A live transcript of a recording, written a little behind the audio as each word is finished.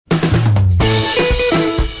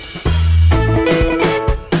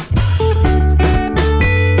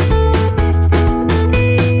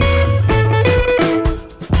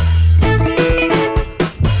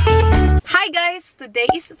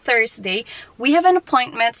today, we have an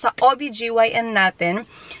appointment sa OBGYN natin.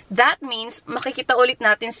 That means, makikita ulit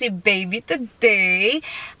natin si baby today.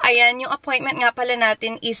 Ayan, yung appointment nga pala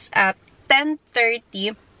natin is at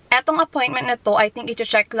 10:30. Etong appointment na to, I think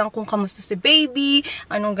i-check lang kung kamusta si baby,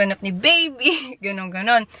 anong ganap ni baby,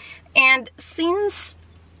 ganon. And since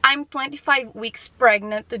I'm 25 weeks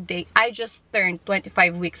pregnant today, I just turned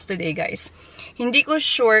 25 weeks today, guys. Hindi ko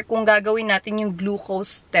sure kung gagawin natin yung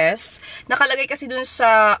glucose test. Nakalagay kasi dun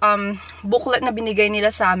sa booklet na binigay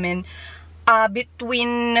nila sa amin,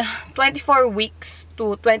 between 24 weeks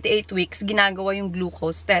to 28 weeks, ginagawa yung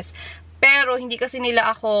glucose test. Pero hindi kasi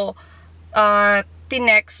nila ako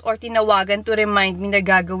tinext or tinawagan to remind me na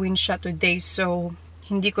gagawin siya today. So,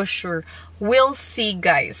 hindi ko sure. We'll see,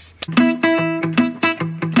 guys.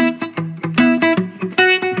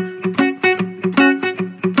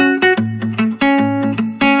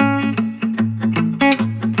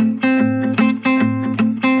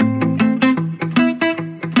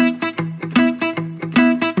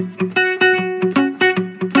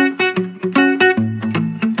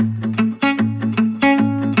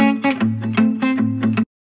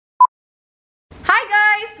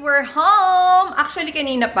 We're home! Actually,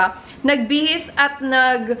 kanina pa, nagbihis at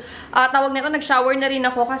tawag nito, nag-shower na rin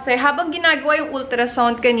ako kasi habang ginagawa yung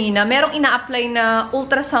ultrasound kanina, merong ina-apply na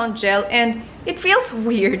ultrasound gel and it feels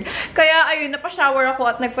weird. Kaya, ayun, napashower ako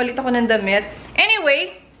at nagpalit ako ng damit.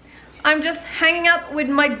 Anyway, I'm just hanging out with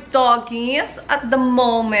my doggies at the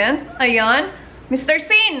moment. Ayan. Mr.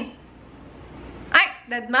 Sin! Ay,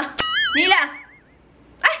 dadma. Mila!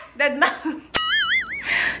 Ay, dadma.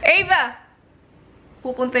 Ava!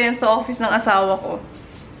 Pupunta yan sa office ng asawa ko.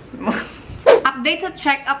 Update sa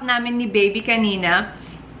check-up namin ni baby kanina.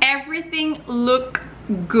 Everything look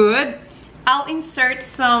good. I'll insert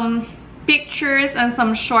some pictures and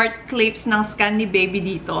some short clips ng scan ni baby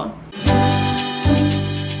dito.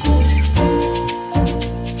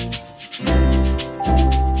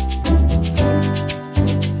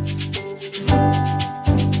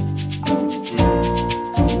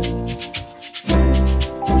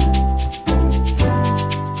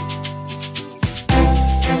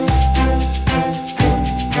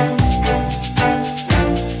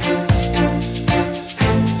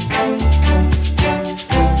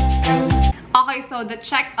 So, the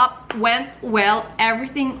check-up went well.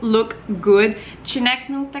 Everything looked good.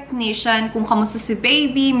 Chinek ng technician kung kamusta si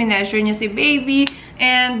baby, mineasure niya si baby.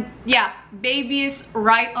 And, yeah, baby is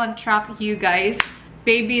right on track, you guys.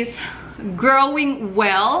 Baby is growing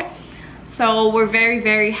well. So, we're very,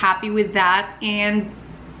 very happy with that. And,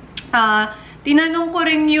 tinanong ko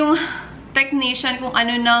rin yung technician kung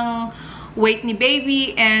ano ng weight ni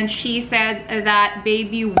baby. And she said that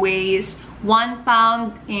baby weighs 1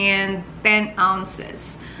 pound and 10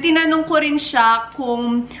 ounces. Tinanong ko rin siya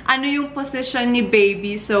kung ano yung position ni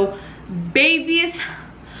baby. So, baby is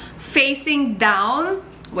facing down.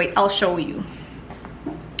 Wait, I'll show you.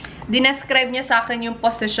 Dinescribe niya sa akin yung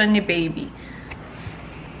position ni baby.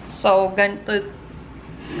 So, ganito.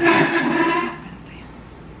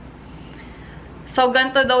 So,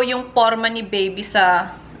 ganito daw yung forma ni baby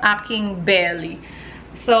sa aking belly.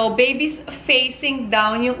 So, baby's facing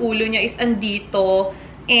down. Yung ulo niya is andito.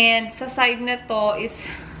 And sa side na to is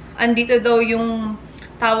andito daw yung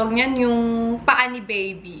tawag niyan, yung paa ni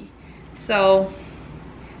baby. So,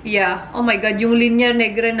 yeah. Oh my God, yung linya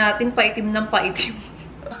negra natin, paitim ng paitim.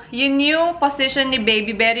 Yun yung position ni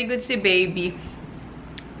baby. Very good si baby.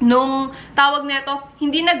 Nung tawag nito,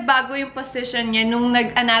 hindi nagbago yung position niya. Nung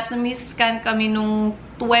nag-anatomy scan kami nung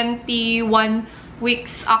 21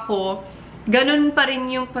 weeks ako, ganun pa rin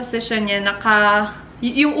yung position niya.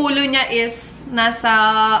 Yung ulo niya is nasa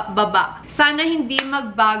baba. Sana hindi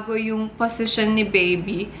magbago yung position ni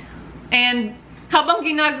baby. And habang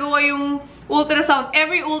ginagawa yung ultrasound,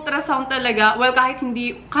 every ultrasound talaga, well,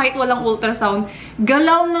 kahit walang ultrasound,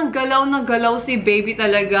 galaw na galaw si baby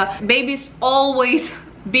talaga. Baby's always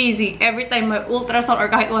busy every time may ultrasound or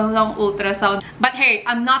kahit walang ultrasound. But hey,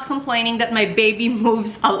 I'm not complaining that my baby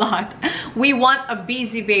moves a lot. We want a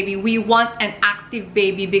busy baby. We want an active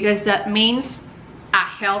baby because that means a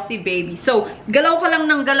healthy baby. So, galaw ka lang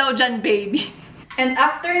ng galaw dyan, baby. And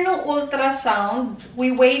after no ultrasound,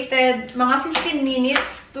 we waited mga 15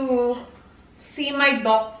 minutes to see my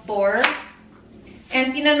doctor.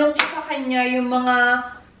 And tinanong ko sa kanya yung mga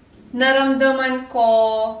naramdaman ko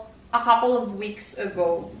a couple of weeks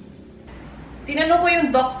ago. Tinanong ko yung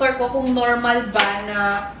doctor ko kung normal ba na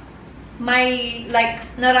may, like,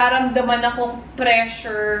 nararamdaman akong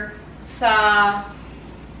pressure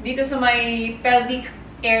dito sa may pelvic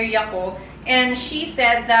area ko. And she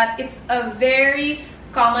said that it's a very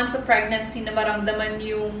common sa pregnancy na maramdaman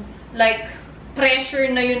yung, like, pressure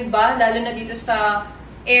na yun ba, lalo na dito sa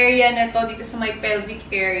area na to, dito sa my pelvic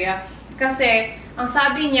area. Kasi, ang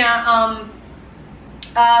sabi niya,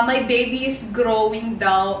 my baby is growing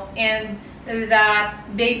daw and that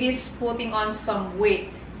baby is putting on some weight.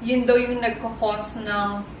 Yun daw yung nagkakos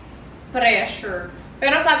ng pressure.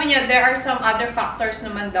 Pero sabi niya, there are some other factors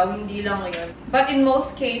naman daw, hindi lang yun. But in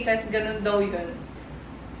most cases, ganun daw yun.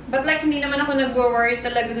 But like, hindi naman ako nag-worry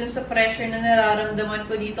talaga dun sa pressure na nararamdaman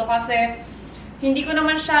ko dito kasi hindi ko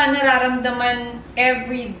naman siya nararamdaman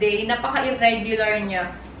everyday. Napaka-irregular niya.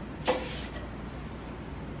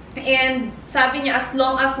 And sabi niya, as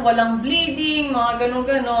long as walang bleeding, mga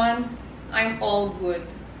ganun-ganon, I'm all good.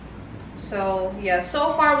 So, yeah.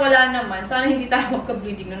 So far, wala naman. Sana hindi tayo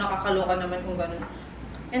magka-bleeding na nakakaloka naman kung ganun.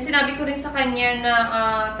 And sinabi ko rin sa kanya na,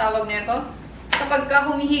 tawag na ito, kapag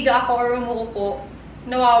humihiga ako or umuupo,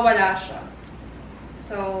 nawawala siya.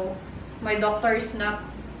 So, my doctor is not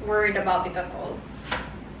worried about it at all.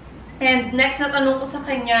 And next na tanong ko sa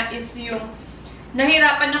kanya is yung,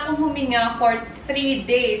 nahirapan akong huminga for 3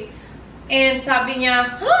 days. And sabi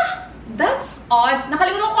niya, huh? That's odd.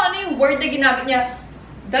 Nakalimutan ko ano yung word na ginamit niya.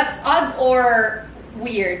 That's odd or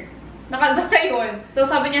weird. Basta yun. So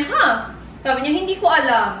sabi niya, huh? Sabi niya, hindi ko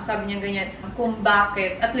alam. Sabi niya ganyan. Kung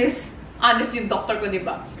bakit. At least, honest yung doctor ko,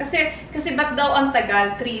 diba? Kasi ba't daw ang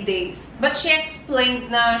tagal? 3 days. But she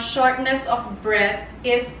explained na shortness of breath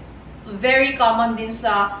is very common din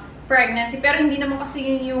sa pregnancy. Pero hindi naman kasi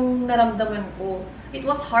yun yung naramdaman ko. It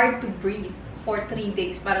was hard to breathe for 3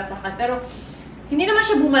 days para sa akin. Pero, hindi naman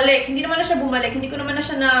siya bumalik. Hindi naman na siya bumalik. Hindi ko naman na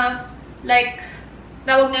siya na, like,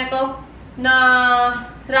 tawag na ito, na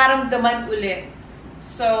raramdaman ulit.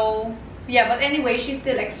 So, yeah, but anyway, she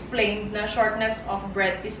still explained na shortness of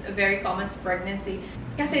breath is a very common sa pregnancy.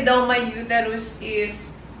 Kasi daw my uterus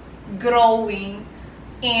is growing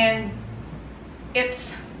and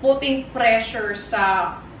it's putting pressure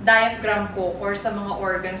sa diaphragm ko or sa mga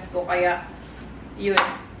organs ko. Kaya, yun.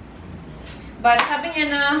 But sabi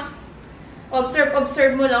niya na,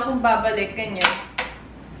 observe mo lang kung babalik, ganyan.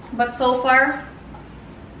 But so far,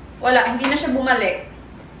 wala, hindi na siya bumalik.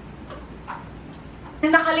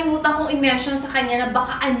 Nakalimutan kong i-mention sa kanya na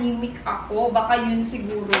baka anemic ako. Baka yun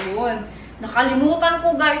siguro yun. Nakalimutan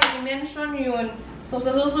ko guys, i-mention yun. So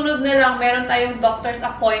sa susunod na lang, meron tayong doctor's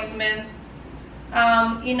appointment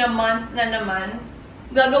in a month na naman.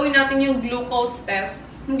 Gagawin natin yung glucose test.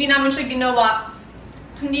 Hindi namin siya ginawa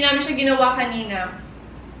kanina.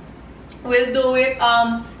 We'll do it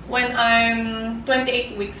when I'm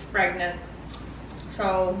 28 weeks pregnant.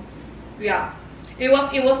 So, yeah.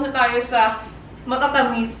 Iwas na tayo sa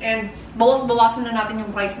matatamis and bawas-bawasan na natin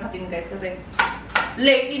yung rice natin, guys. Kasi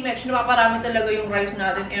lately, medyo napaparami talaga yung rice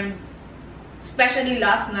natin. And especially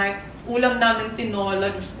last night, ulam namin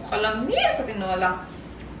tinola. Diyos ko, kalamis sa tinola.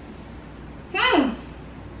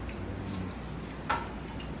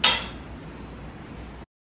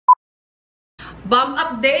 Bump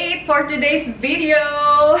update for today's video.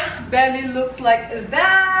 Belly looks like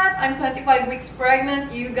that. I'm 25 weeks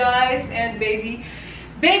pregnant, you guys, and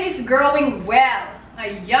baby's growing well.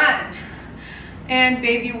 Ayan. And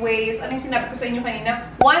baby weighs, ano yung sinabi ko sa inyo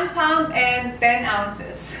kanina? 1 pound and 10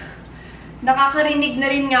 ounces. Nakakarinig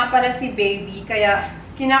na rin nga pala si baby, kaya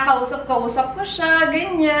kinakausap-kausap ko siya,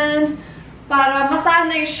 ganyan, para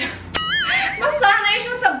masanay siya. Masanay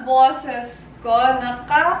siya sa boses ko.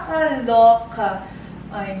 Nakakaloka.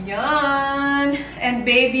 Ayan. And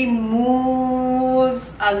baby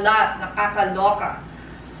moves a lot. Nakakaloka.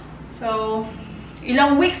 So,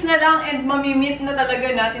 ilang weeks na lang and mamimit na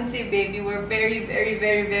talaga natin si baby. We're very, very,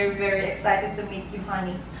 very, very, very excited to meet you,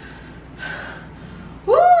 honey.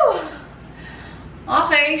 Woo!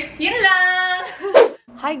 Okay. Yun lang!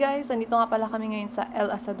 Hi guys! Andito nga pala kami ngayon sa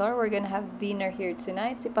El Asador. We're gonna have dinner here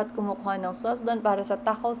tonight. Sipat kumukuha ng sauce doon para sa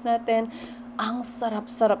tacos natin. Ang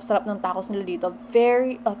sarap-sarap-sarap ng tacos nila dito.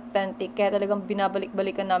 Very authentic. Kaya talagang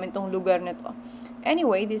binabalik-balikan namin tong lugar nito.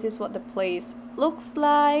 Anyway, this is what the place looks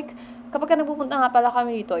like. Kapag nagpupunta nga pala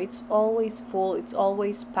kami dito, it's always full. It's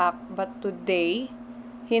always packed. But today,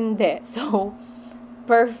 hindi. So,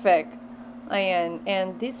 perfect. Ayan.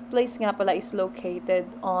 And this place nga pala is located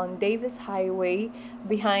on Davis Highway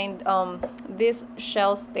behind this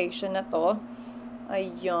Shell station na to.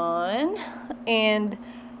 Ayan. And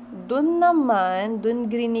dun naman,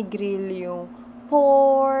 dun grini-grill yung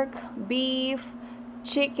pork, beef,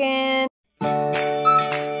 chicken.